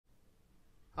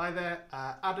Hi there,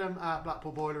 Adam at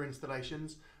Blackpool Boiler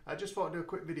Installations. I just thought I'd do a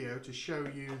quick video to show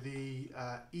you the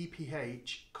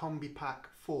EPH COMBI PACK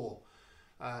 4.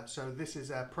 So this is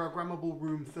a programmable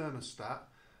room thermostat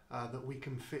that we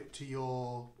can fit to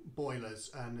your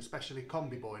boilers, and especially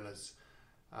combi boilers.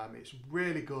 It's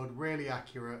really good, really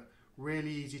accurate, really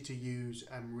easy to use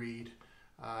and read.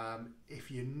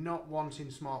 If you're not wanting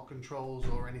smart controls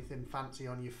or anything fancy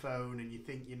on your phone and you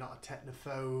think you're not a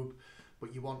technophobe,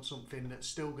 but you want something that's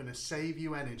still going to save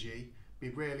you energy,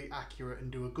 be really accurate and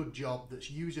do a good job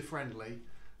that's user friendly,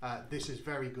 this is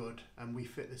very good, and we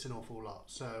fit this an awful lot.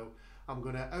 So I'm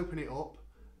going to open it up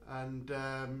and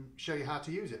show you how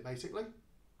to use it basically.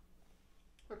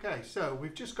 Okay, so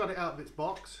we've just got it out of its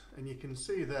box, and you can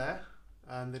see there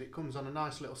that it comes on a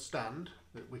nice little stand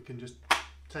that we can just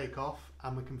take off,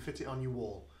 and we can fit it on your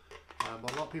wall.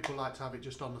 But a lot of people like to have it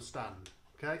just on the stand.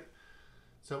 Okay,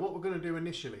 so what we're going to do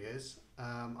initially is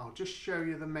I'll just show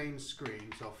you the main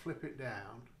screen. So I'll flip it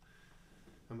down,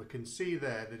 and we can see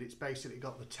there that it's basically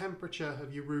got the temperature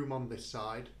of your room on this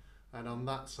side, and on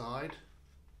that side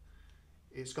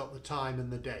it's got the time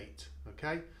and the date.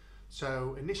 Okay,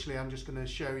 so initially I'm just going to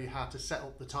show you how to set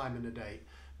up the time and the date.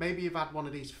 Maybe you've had one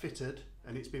of these fitted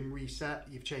and it's been reset,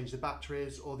 you've changed the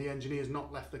batteries, or the engineer's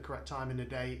not left the correct time and the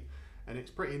date, and it's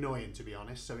pretty annoying, to be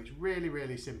honest. So it's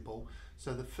really simple.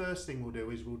 So the first thing we'll do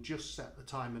is we'll just set the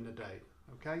time and the date.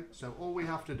 Okay, so all we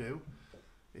have to do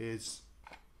is,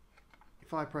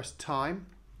 if I press time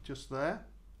just there,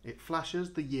 it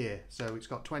flashes the year. So it's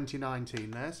got 2019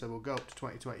 there, so we'll go up to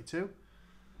 2022.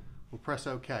 We'll press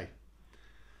OK.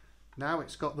 Now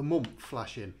it's got the month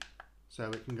flashing,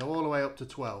 so it can go all the way up to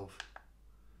 12.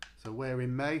 So we're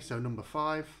in May, so number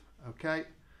 5. Okay,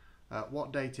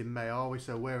 what date in May are we?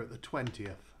 So we're at the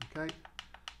 20th. Okay,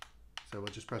 so we'll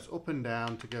just press up and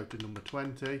down to go to number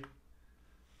 20.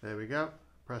 There we go,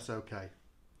 press OK.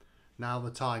 Now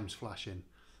the time's flashing.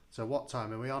 So what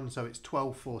time are we on? So it's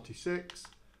 12:46.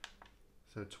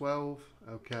 So 12,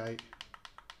 okay,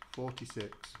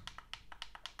 46.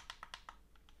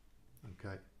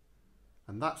 Okay,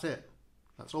 and that's it.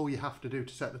 That's all you have to do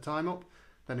to set the time up.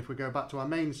 Then if we go back to our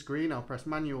main screen, I'll press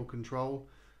manual control,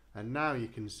 and now you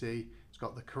can see it's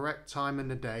got the correct time and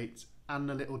the date and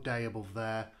the little day above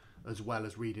there, as well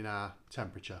as reading our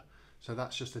temperature. So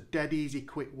that's just a dead easy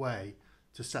quick way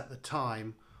to set the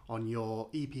time on your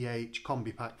EPH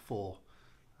COMBI PACK 4.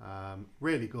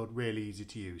 Really good, really easy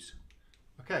to use.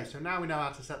 Okay, so now we know how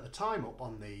to set the time up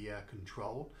on the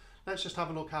control. Let's just have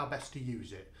a look how best to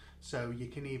use it. So you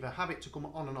can either have it to come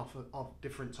on and off of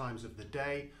different times of the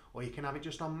day, or you can have it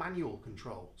just on manual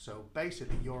control. So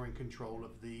basically you're in control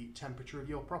of the temperature of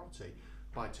your property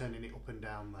by turning it up and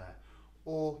down there.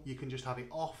 Or you can just have it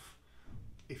off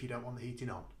if you don't want the heating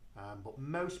on. But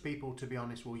most people, to be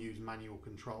honest, will use manual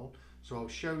control. So I'll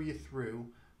show you through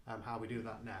how we do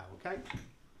that now, okay?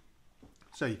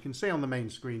 So you can see on the main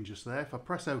screen just there, if I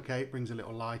press OK, it brings a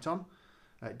little light on.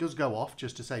 It does go off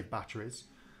just to save batteries.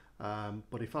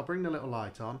 But if I bring the little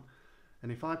light on,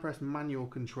 and if I press manual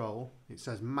control, it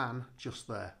says man just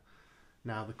there.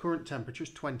 Now the current temperature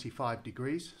is 25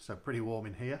 degrees, so pretty warm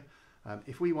in here.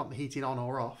 If we want the heating on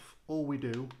or off, all we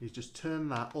do is just turn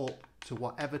that up to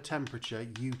whatever temperature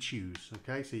you choose.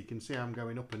 Okay, so you can see I'm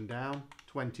going up and down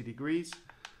 20 degrees.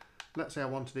 Let's say I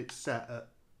wanted it set at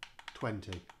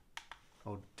 20.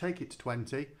 I'll take it to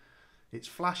 20. It's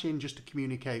flashing just to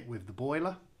communicate with the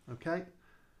boiler. Okay,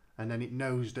 and then it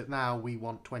knows that now we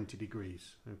want 20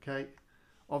 degrees. Okay,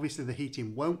 obviously the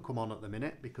heating won't come on at the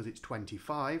minute because it's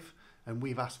 25 and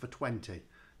we've asked for 20.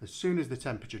 As soon as the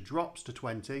temperature drops to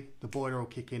 20, the boiler will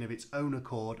kick in of its own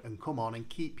accord and come on and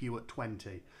keep you at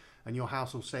 20. And your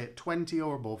house will stay at 20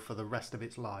 or above for the rest of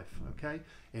its life, okay?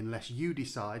 Unless you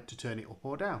decide to turn it up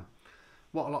or down.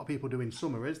 What a lot of people do in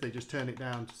summer is they just turn it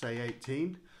down to say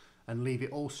 18 and leave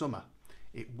it all summer.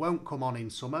 It won't come on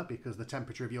in summer because the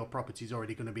temperature of your property is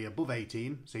already going to be above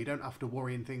 18, so you don't have to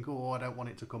worry and think, oh, I don't want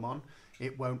it to come on.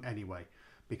 It won't anyway,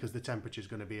 because the temperature is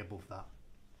going to be above that.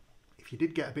 If you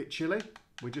did get a bit chilly,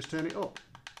 we just turn it up,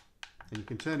 and you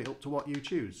can turn it up to what you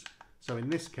choose. So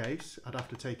in this case, I'd have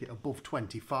to take it above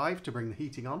 25 to bring the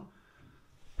heating on.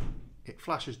 It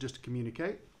flashes just to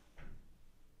communicate.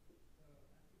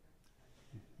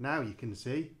 Now you can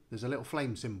see there's a little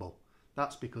flame symbol.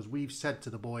 That's because we've said to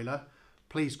the boiler,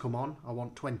 please come on, I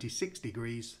want 26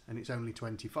 degrees, and it's only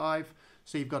 25,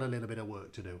 so you've got a little bit of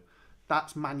work to do.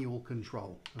 That's manual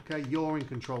control, okay? You're in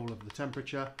control of the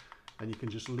temperature, and you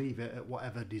can just leave it at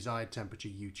whatever desired temperature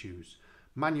you choose.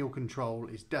 Manual control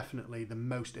is definitely the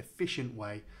most efficient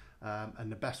way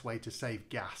and the best way to save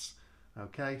gas.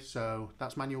 Okay, so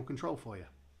that's manual control for you.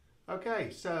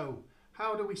 Okay, so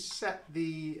how do we set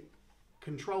the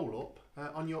control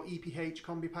up on your EPH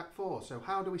Combi Pack 4? So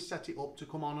how do we set it up to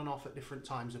come on and off at different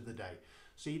times of the day?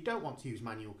 So you don't want to use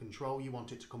manual control, you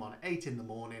want it to come on at 8 in the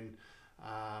morning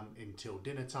until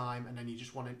dinner time, and then you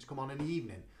just want it to come on in the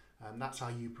evening. That's how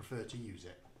you prefer to use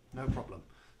it, no problem.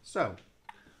 So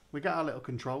we get our little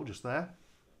control just there,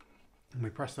 and we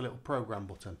press the little program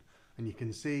button, and you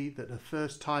can see that the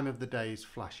first time of the day is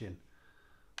flashing.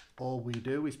 All we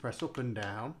do is press up and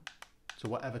down to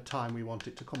whatever time we want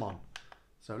it to come on.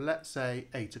 So let's say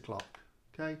 8 o'clock.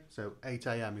 Okay, so 8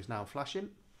 AM is now flashing.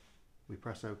 We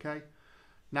press OK.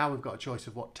 Now we've got a choice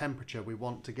of what temperature we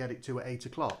want to get it to at 8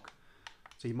 o'clock.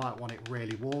 So you might want it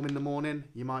really warm in the morning.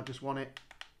 You might just want it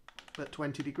at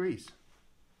 20 degrees.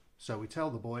 So we tell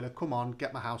the boiler, come on,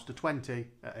 get my house to 20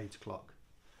 at 8 o'clock.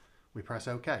 We press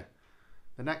OK.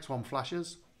 The next one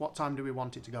flashes. What time do we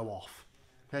want it to go off?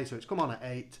 Okay, so it's come on at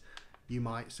 8. You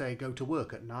might say go to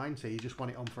work at 9, so you just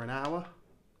want it on for an hour.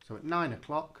 So at 9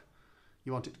 o'clock,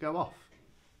 you want it to go off.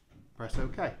 Press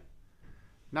OK.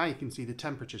 Now you can see the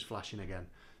temperature's flashing again.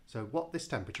 So what this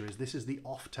temperature is, this is the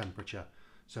off temperature.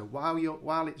 So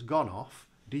while it's gone off,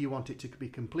 do you want it to be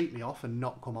completely off and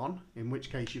not come on? In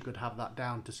which case you could have that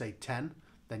down to say 10,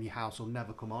 then your house will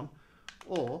never come on.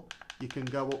 Or you can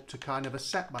go up to kind of a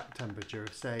setback temperature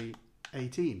of say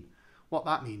 18. What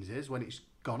that means is when it's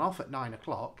gone off at 9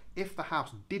 o'clock, if the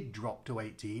house did drop to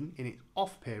 18 in its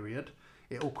off period,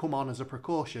 it will come on as a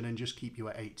precaution and just keep you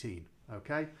at 18.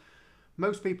 Okay?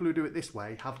 Most people who do it this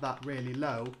way have that really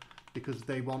low because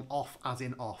they want off as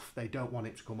in off. They don't want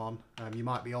it to come on. You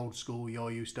might be old school,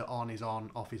 you're used to on is on,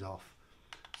 off is off.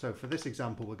 So for this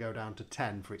example, we'll go down to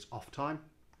 10 for its off time.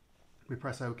 We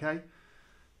press OK.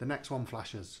 The next one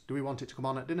flashes. Do we want it to come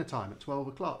on at dinner time at 12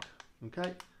 o'clock?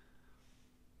 Okay.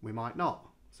 We might not.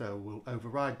 So we'll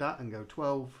override that and go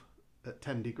 12 at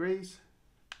 10 degrees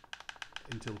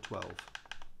until 12.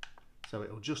 So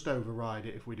it'll just override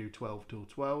it if we do 12 till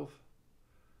 12.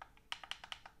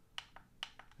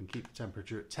 And keep the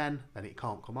temperature at 10, then it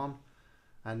can't come on.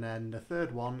 And then the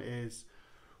third one is,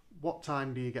 what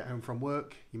time do you get home from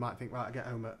work? You might think, right, I get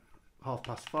home at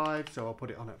 5:30, so I'll put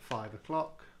it on at 5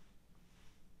 o'clock.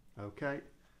 Okay.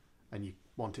 And you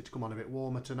want it to come on a bit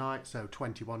warmer tonight, so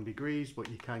 21 degrees, but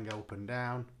you can go up and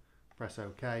down. Press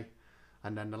OK.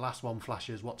 And then the last one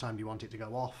flashes, what time do you want it to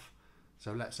go off?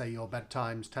 So let's say your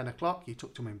bedtime's 10 o'clock, you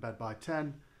took them in bed by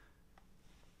 10.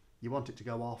 You want it to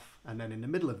go off, and then in the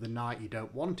middle of the night you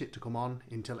don't want it to come on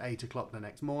until 8 o'clock the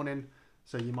next morning,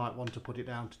 so you might want to put it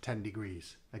down to 10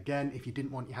 degrees. Again, if you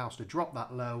didn't want your house to drop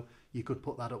that low, you could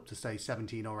put that up to say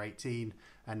 17 or 18,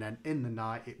 and then in the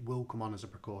night it will come on as a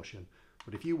precaution.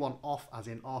 But if you want off as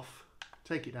in off,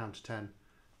 take it down to 10,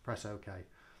 press OK.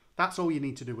 That's all you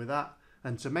need to do with that,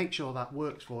 and to make sure that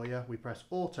works for you, we press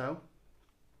auto,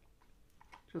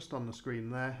 just on the screen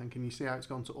there, and can you see how it's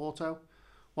gone to auto?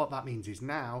 What that means is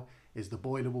now is the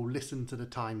boiler will listen to the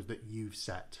times that you've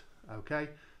set. Okay,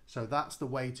 so that's the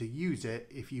way to use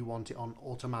it if you want it on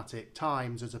automatic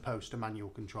times as opposed to manual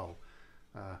control.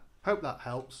 Hope that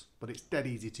helps, but it's dead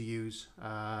easy to use.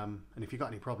 And if you've got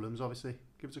any problems, obviously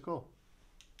give us a call.